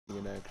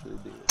can actually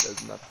do. It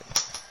does nothing.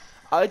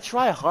 I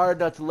try hard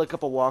not to look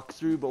up a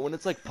walkthrough, but when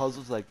it's like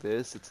puzzles like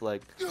this, it's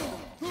like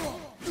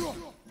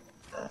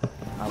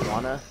I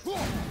wanna.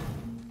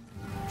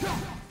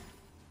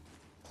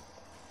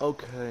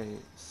 Okay,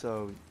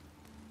 so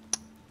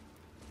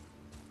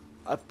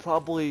I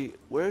probably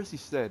where is he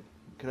said?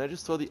 Can I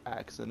just throw the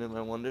axe in him?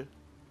 I wonder.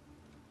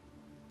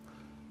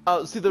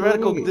 Oh, see the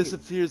reticle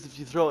disappears if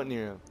you throw it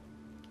near him.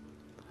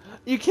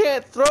 You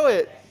can't throw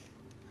it.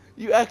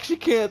 You actually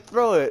can't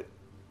throw it.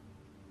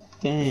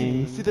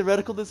 Dang. See the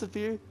reticle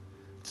disappear?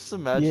 Just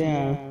imagine.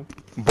 Yeah.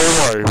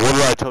 Boy, what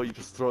did I tell you?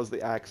 Just throws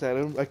the axe at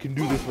him. I can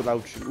do this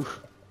without you.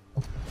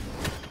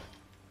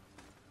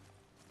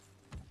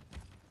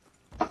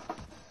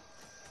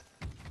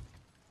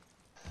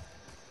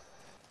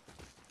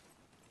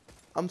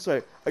 I'm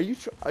sorry. Are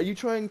you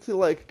trying to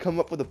like come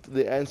up with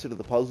the answer to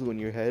the puzzle in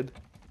your head?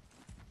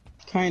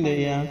 Kinda,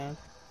 yeah.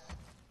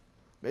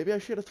 Maybe I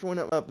should have thrown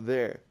it up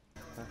there.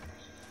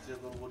 See a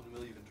little wooden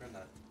wheel, you can turn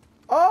that.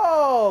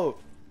 Oh!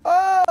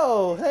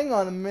 Oh! Hang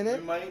on a minute.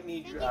 You might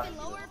need your axe.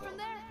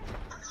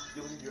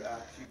 You'll need your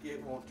axe.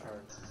 It won't turn.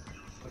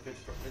 Look, it's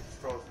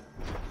frozen.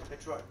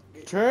 It's right.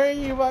 Turn,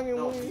 you fucking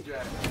wheel. There you go.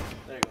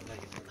 Thank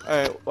you.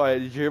 Alright, why,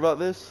 did you hear about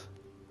this?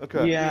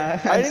 Okay.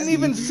 Yeah. I didn't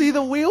even see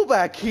the wheel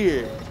back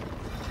here.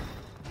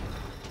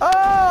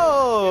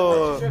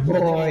 Oh!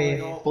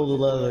 Boy, pull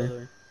the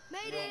lever.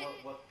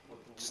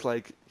 Just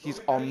like, he's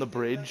on the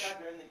bridge.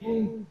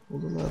 Pull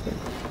the lever.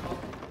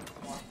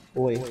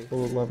 Boy,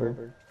 pull the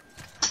lever.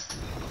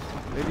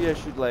 Maybe I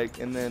should like,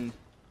 and then...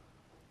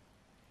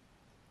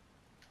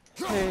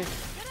 Hey.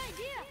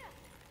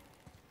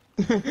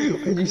 What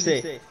did you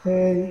say?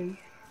 Hey.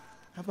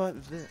 How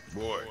about this?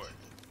 Boy.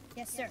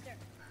 Yes, sir.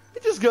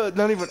 It just goes,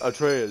 not even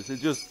Atreus,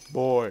 it's just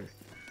boy.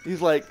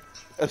 He's like,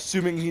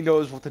 assuming he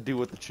knows what to do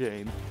with the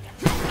chain.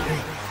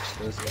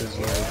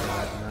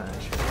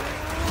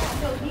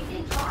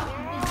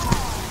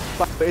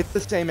 But it's the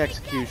same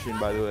execution,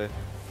 by the way.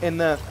 In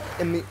the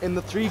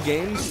 3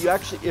 games, you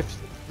actually, if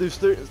there's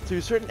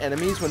through certain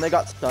enemies, when they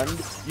got stunned,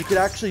 you could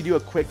actually do a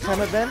quick time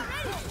event.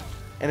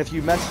 And if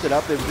you messed it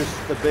up, it would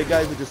just, the big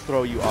guys would just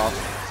throw you off.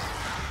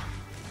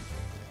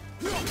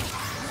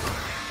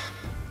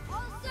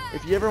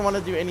 If you ever want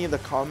to do any of the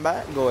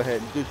combat, go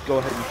ahead. Just go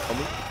ahead and tell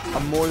me.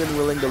 I'm more than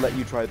willing to let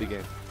you try the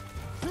game.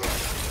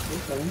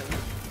 Okay.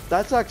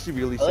 That's actually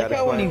really I like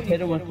satisfying. how when you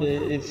hit him with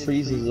it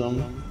freezes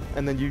them.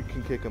 And then you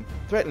can kick him.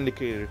 Threat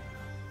indicator.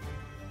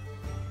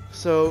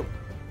 So,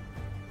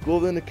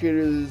 gold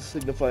indicators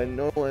signify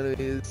no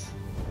enemies.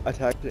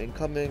 Attack to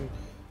incoming,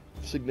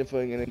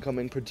 signifying an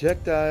incoming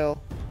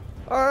projectile.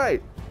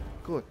 Alright,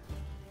 cool.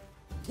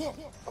 Okay.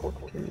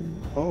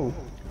 Oh.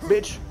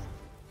 Bitch.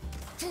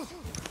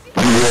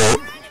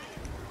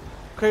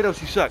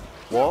 Kratos, you suck.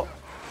 What?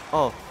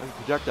 Oh, that's a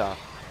projectile.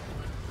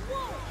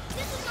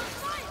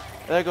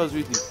 There goes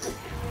Ruthie.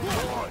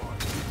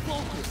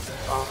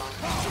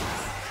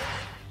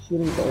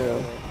 Shooting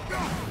arrow.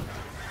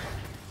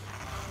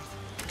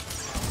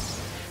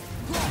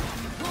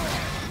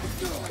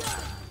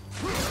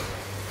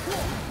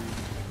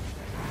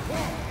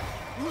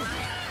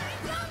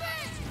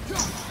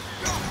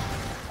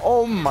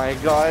 Oh my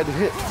god,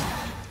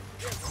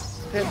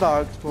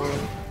 hitbox boy.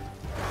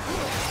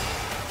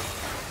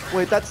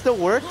 Wait, that still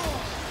worked?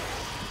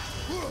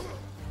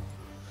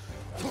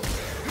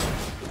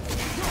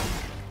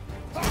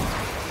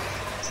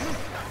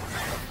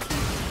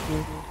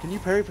 Can you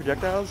parry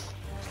projectiles?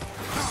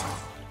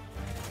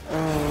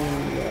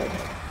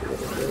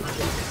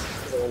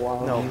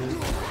 No.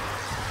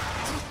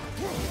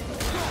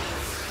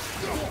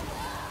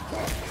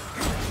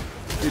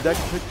 Dude, that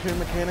quick turn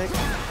mechanic.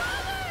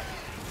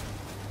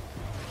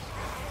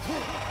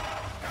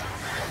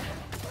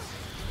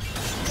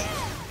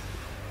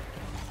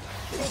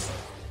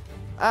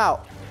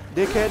 Ow,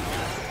 dickhead.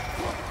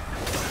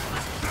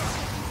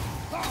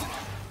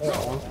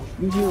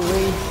 Use your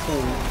rage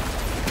thing.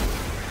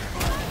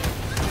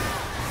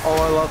 Oh,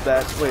 I love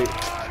that. Wait.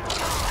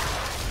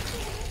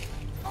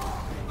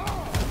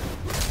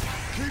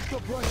 Keep the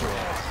pressure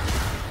off.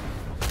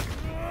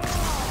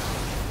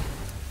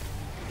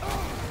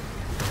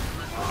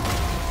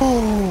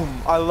 Boom!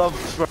 I love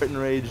Spartan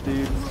Rage,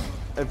 dude.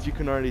 If you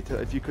couldn't already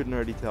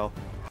tell.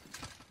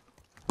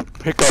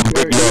 Pick up,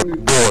 big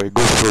lug, boy.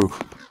 Go through.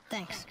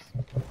 Thanks.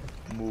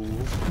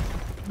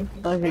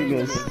 Move. Okay,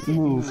 good.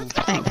 Move.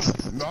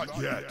 Thanks. Not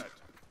yet.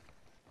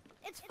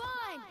 It's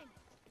fine.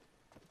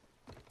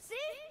 See?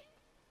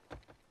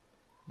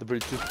 The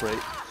bridge is great.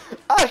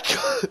 I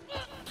could.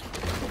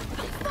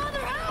 Father,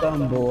 help!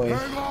 Dumb boy.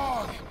 Hang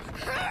on.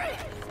 Hurry!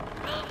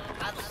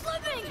 I'm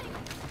slipping!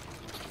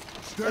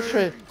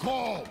 Stay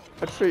calm.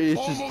 Atreus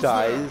just Almost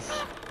dies.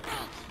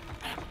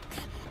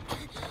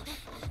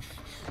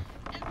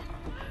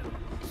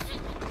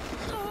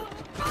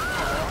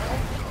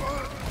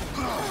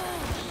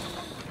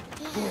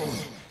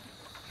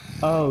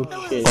 Oh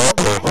shit.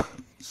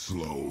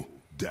 Slow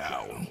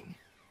down.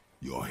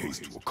 Your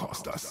haste will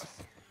cost us.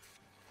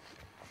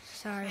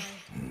 Sorry.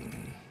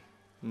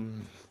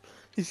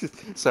 He's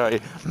just sorry.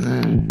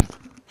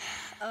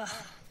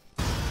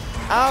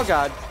 Oh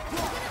God.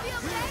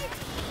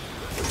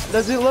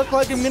 Does it look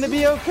like I'm gonna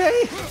be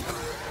okay?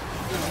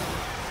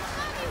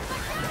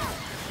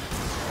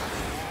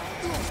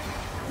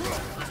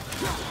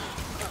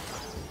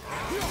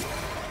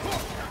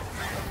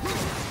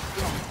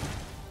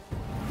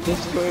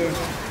 This way.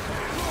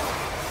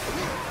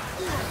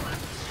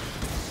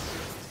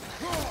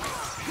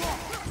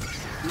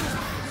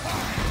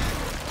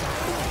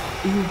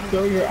 You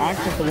throw your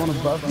axe at the one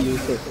above you,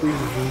 so it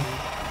freezes you.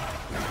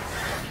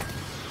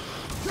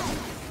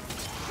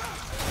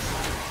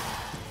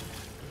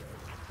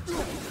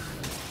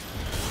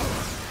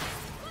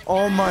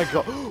 Oh my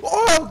God.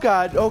 Oh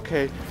God.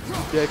 Okay.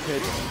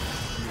 Dickhead.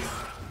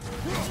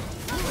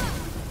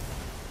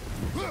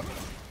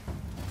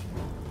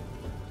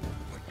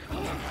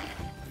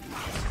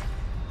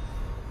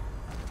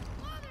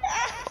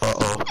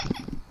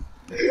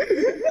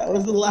 That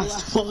was the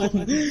last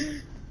one.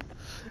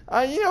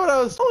 You know what I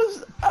was.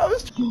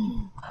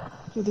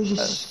 Dude, there's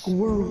a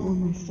squirrel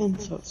on my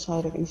fence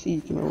outside. I can see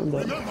it through my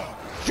window.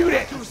 Shoot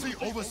it.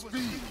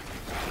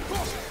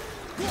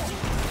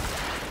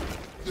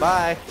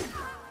 Bye.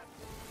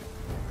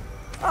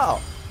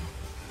 Oh.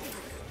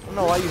 I don't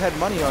know why you had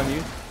money on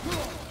you,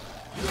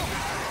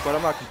 but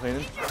I'm not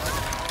complaining.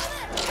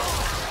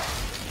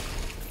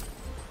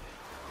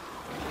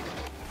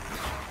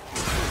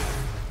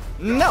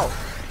 No.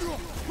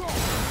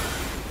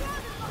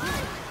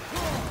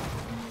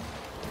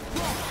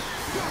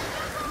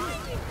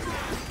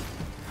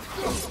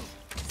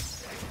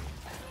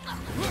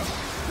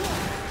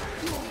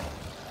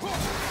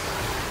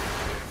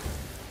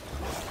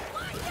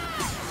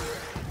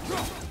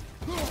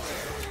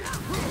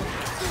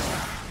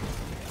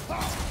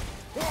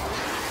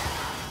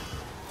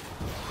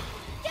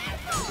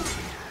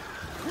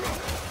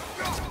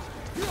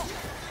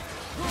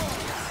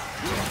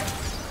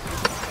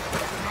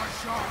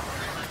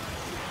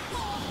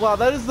 Wow,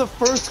 that is the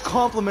first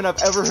compliment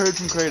I've ever heard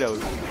from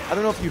Kratos. I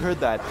don't know if you heard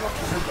that.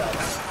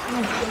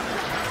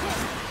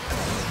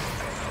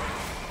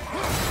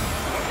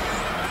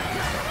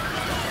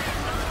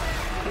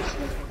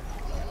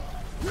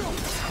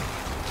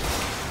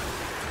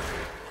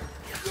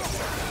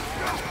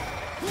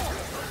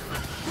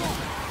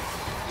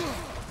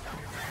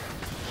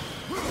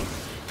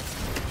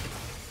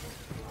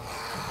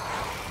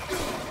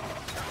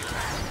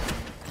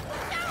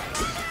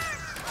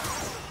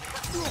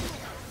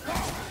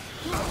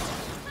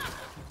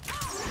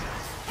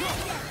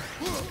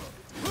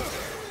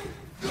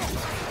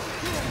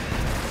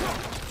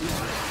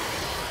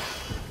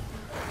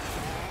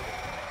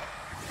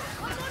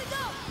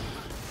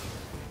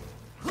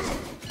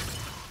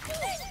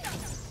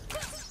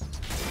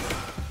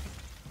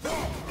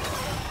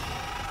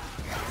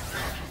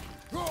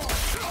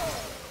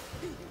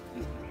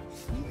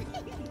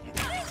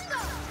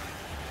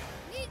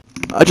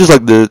 I'd just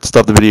like to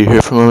stop the video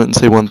here for a moment and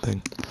say one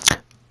thing.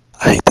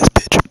 I hate this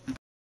bitch.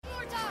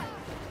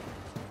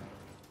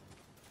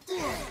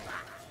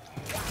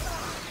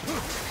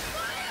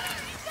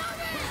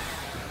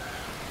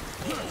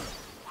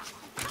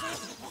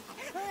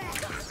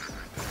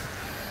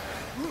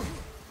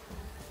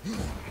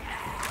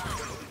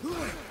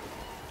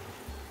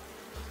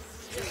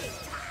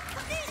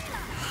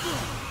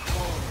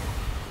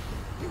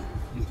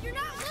 You're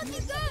not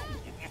looking good.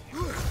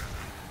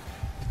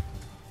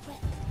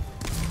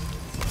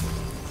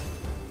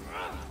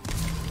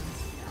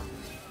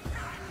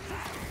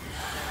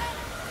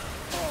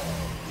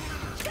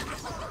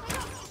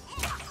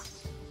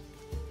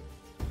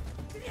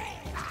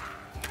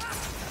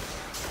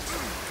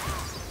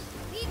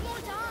 Need more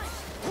time.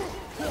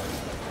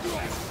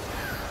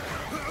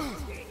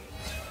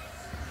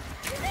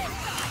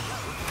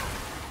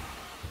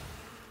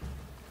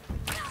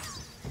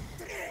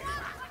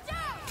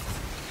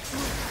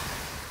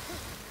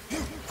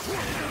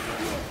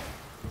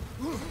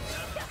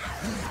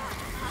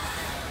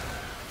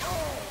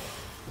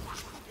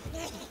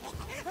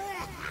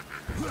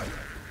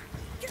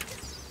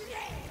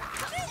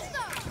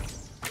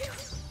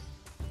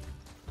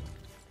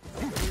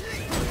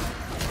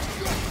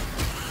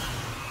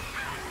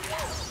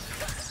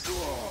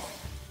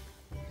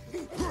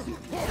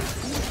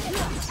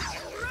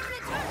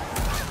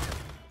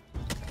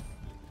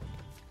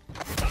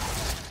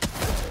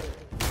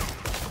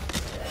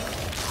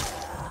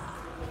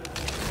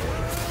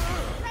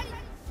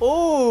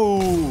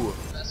 Oh!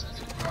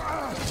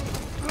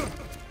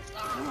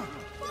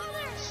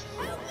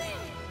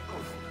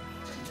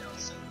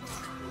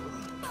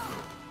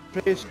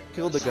 Trace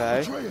killed the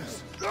guy.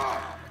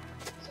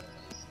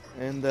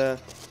 And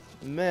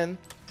then,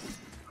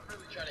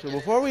 so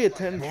before we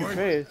attend to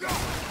Trace,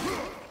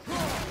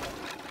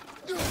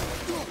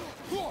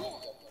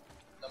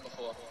 Number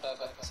 4,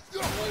 perfect.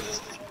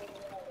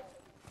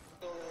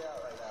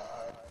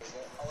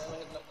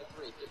 Number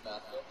 3, good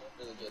math,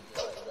 really good.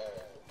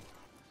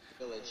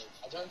 Village.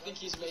 I don't think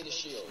he's made a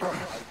shield. I really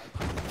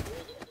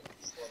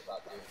thought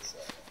about doing so.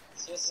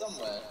 It's here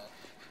somewhere.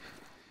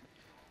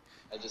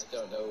 I just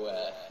don't know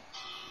where.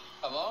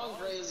 Come on,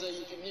 Grazer,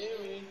 you can hear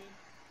me.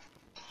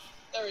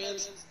 There he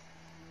is.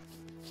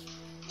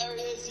 There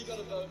he is, he got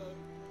a bone.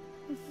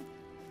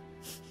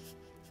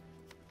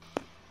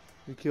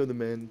 You killed the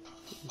man.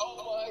 Oh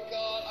my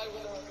god, I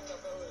wonder how good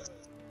that bow is.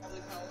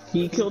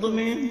 He killed a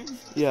man?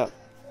 Yeah.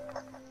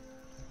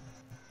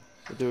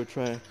 But they were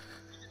trying.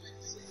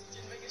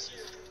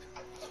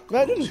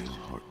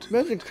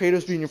 Imagine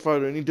Kratos being your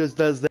father and he just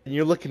does that and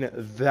you're looking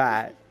at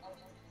that.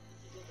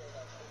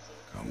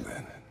 Come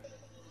then.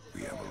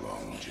 We have a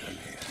long journey.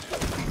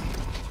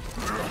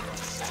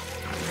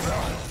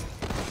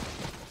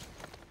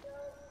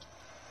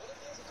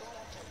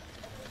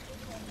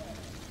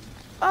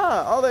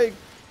 Ah,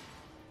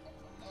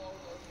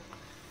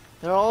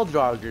 they're all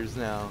joggers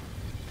now.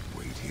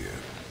 Wait here.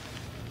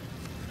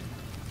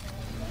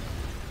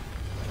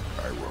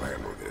 I will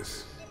handle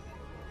this.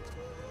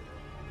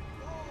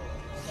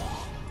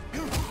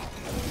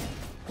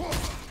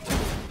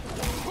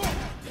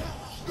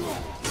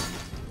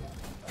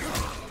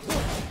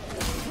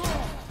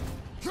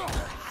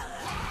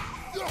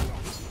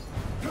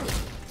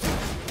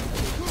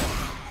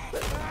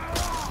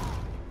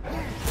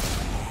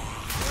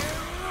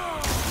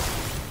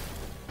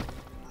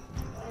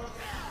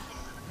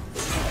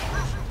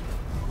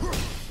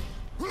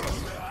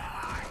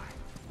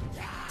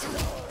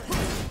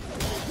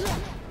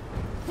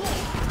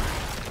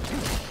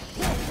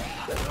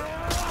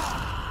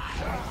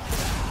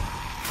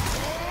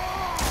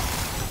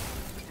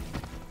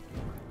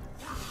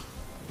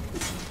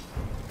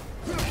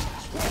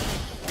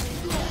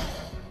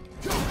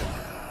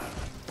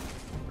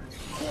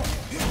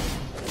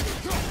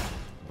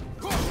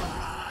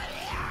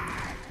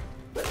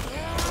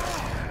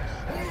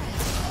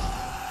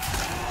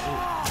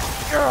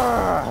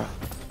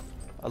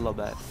 I love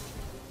that.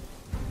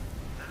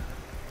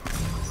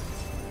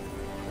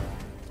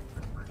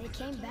 They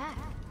came back.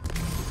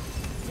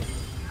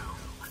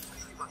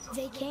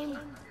 They came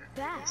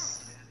back.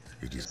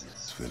 It is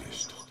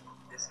finished.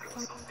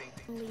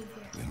 Leave here.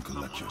 Then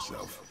collect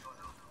yourself.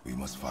 We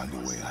must find a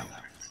way out.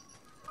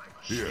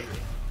 Here.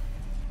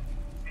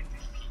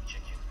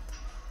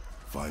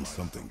 Find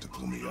something to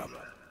pull me up.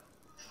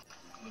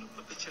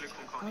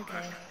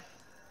 Okay.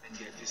 And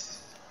get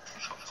this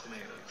chopped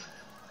tomatoes.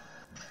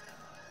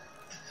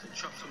 Some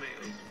chopped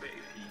tomatoes,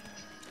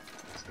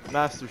 baby.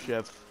 Master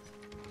Chef.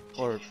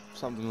 Or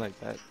something like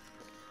that.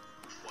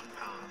 1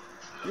 pound.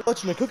 You're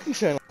watching my cooking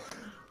channel.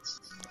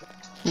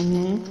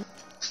 Mm-hmm.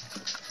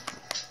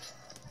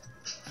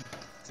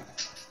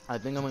 I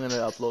think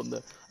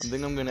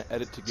I'm gonna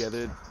edit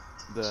together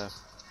the...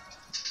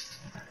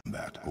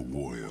 That a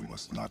warrior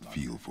must not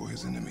feel for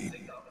his enemy.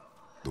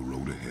 The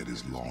road ahead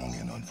is long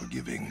and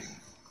unforgiving.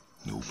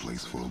 No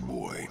place for a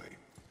boy.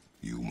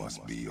 You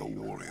must be a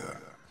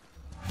warrior.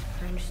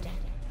 I understand.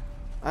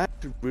 I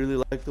actually really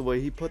like the way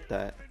he put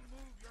that.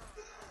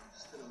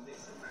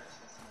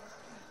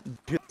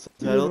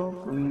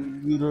 Title?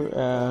 Your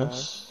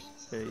ass.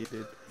 Yeah, you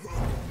did.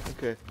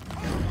 Okay.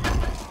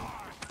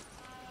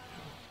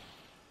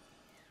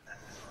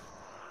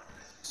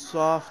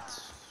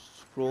 Soft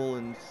scroll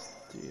and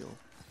steel.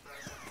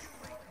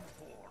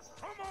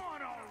 Come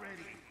on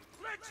already!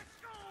 Let's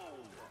go!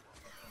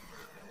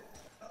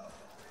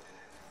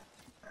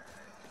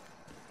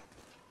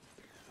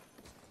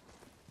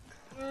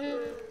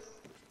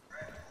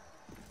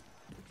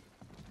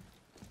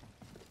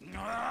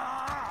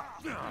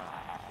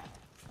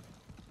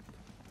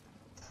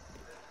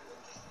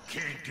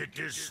 Can't get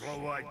this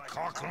slow-eyed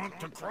cocklump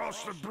to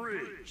cross the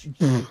bridge.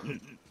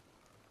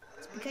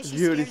 It's because she's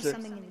scared of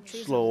something in the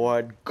trees.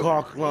 Slow-eyed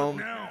cocklump.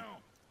 Now,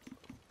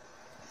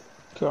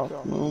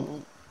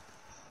 Cockmount.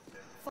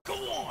 go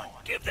on,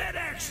 give that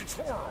axe a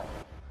twirl.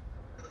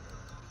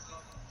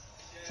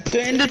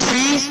 They're in the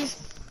trees?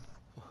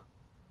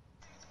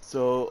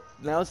 So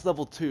now it's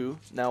level 2.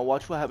 Now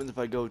watch what happens if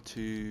I go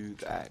to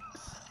the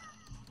axe.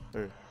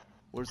 Or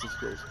where's the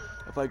skills?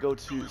 If I go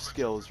to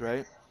skills,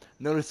 right?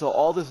 Notice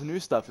all this new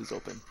stuff is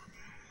open.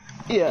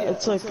 Yeah,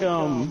 it's like,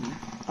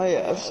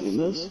 I've seen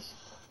this.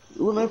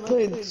 When I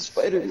played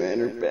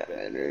Spider-Man or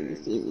Batman or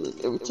anything,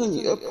 like, every time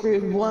you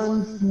upgrade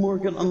one, more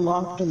get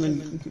unlocked, and then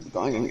you can keep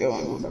going and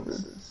going, whatever.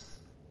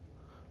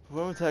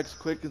 Perform attacks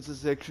quick in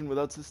succession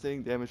without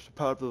sustaining damage to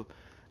powerful,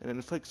 and then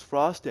inflicts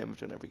frost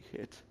damage on every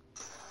hit.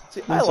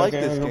 See, I like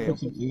this game. Put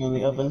something on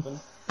the oven.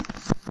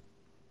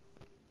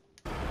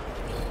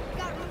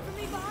 Got room for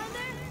me behind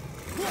there?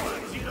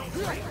 You don't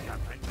break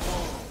nothing.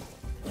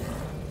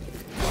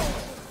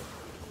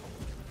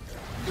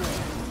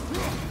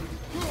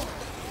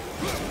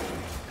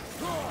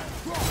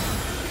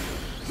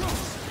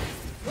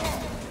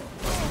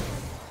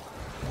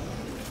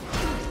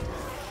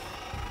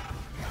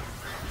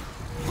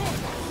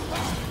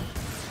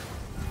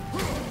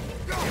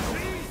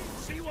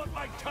 See what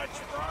my touch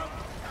from?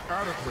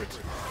 Adequate.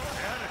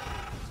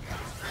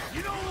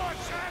 You know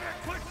what's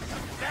adequate?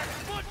 That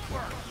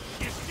footwork!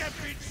 You step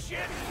in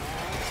shit!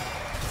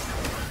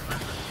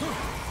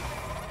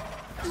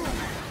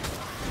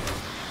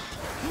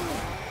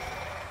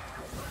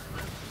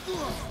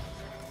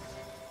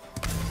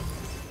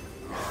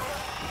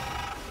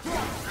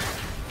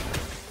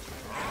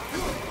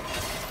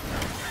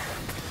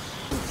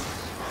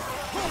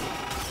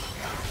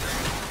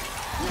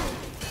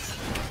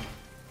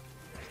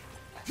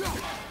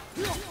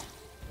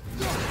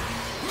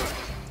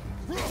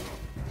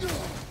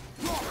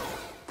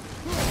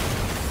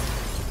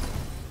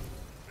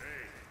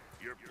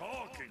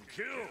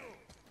 kill.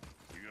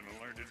 You gonna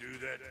learn to do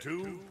that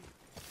too?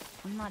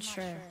 I'm not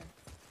sure.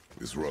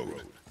 This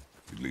road,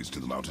 it leads to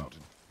the mountain.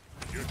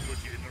 Should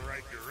put you in the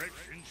right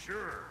direction,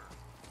 sure.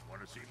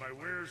 Want to see my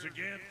wares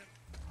again?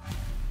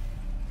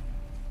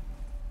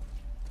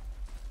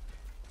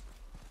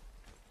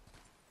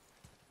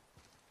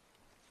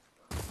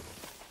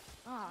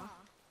 Aw,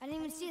 I didn't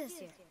even see this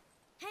here.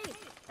 Hey,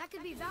 that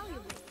could be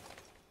valuable.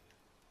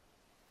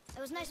 It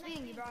was nice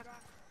meeting you, Brock.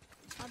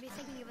 I'll be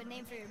thinking of a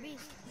name for your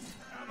beast.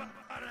 How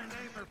about a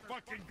name for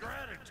fucking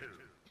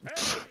gratitude?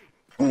 Hey!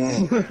 I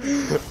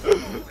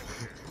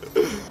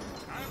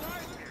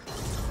like it.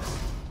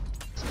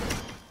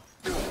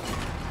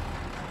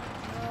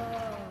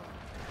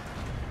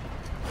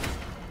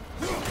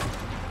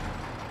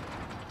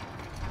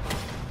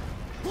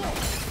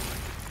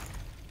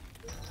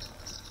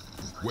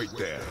 Wait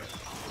there.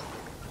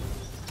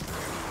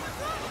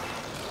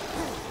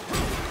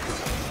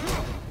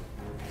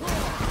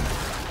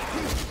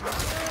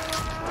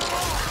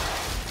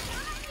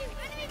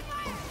 Enemy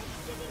fire!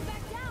 Sitting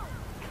back down!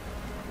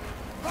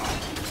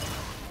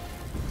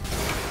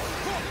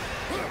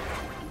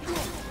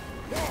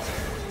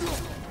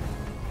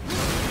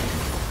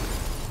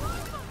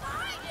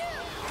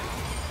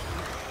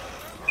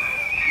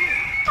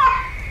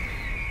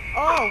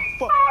 Oh,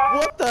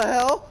 what the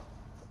hell?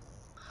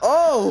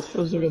 Oh! It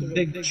was like a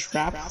big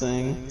trap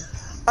thing.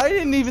 I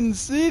didn't even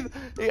see,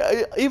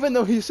 even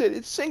though he said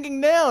it's sinking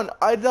down,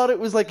 I thought it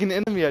was like an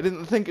enemy. I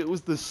didn't think it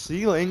was the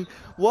ceiling.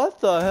 What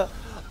the hell?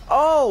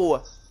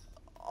 Oh!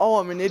 Oh,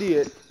 I'm an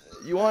idiot.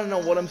 You want to know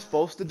what I'm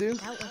supposed to do?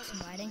 That looks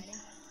inviting.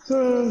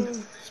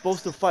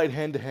 Supposed to fight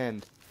hand to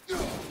hand.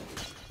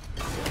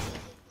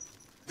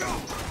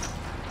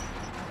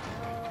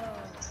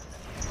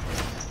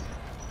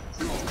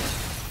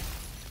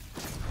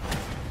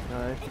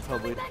 I should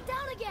probably... Back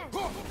down again!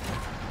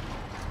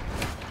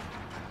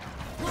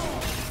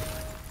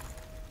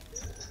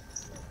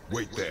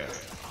 Wait there.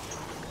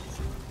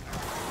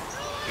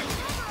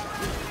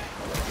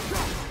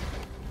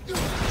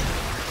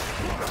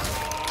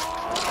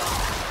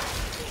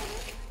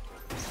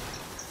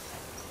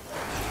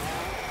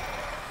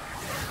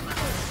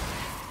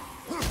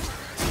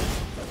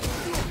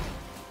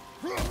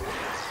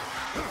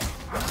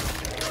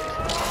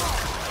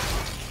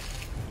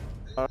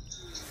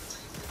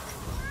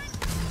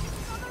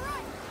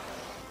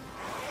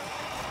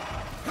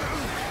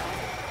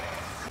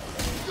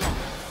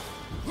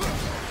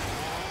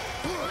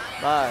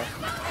 Bye.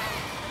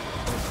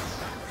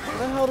 How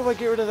the hell do I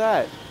get rid of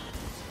that?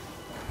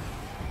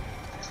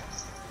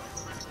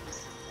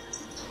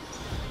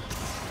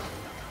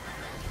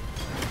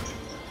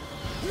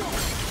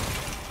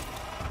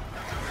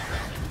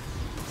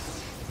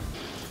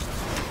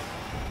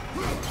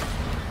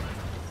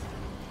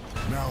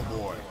 Now,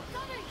 boy.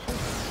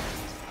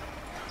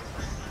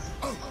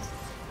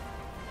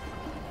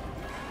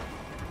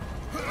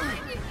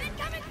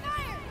 Incoming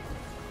fire!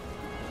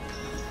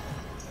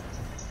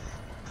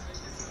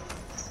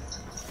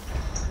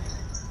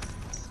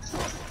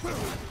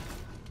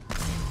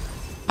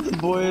 The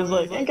boy is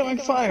like, incoming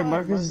fire.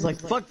 Marcus is like,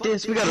 fuck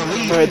this, we gotta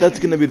leave. Alright, that's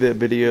gonna be the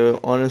video.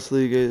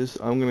 Honestly, guys,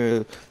 I'm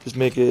gonna just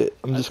make it.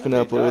 I'm just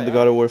gonna upload the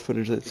God of War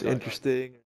footage that's interesting.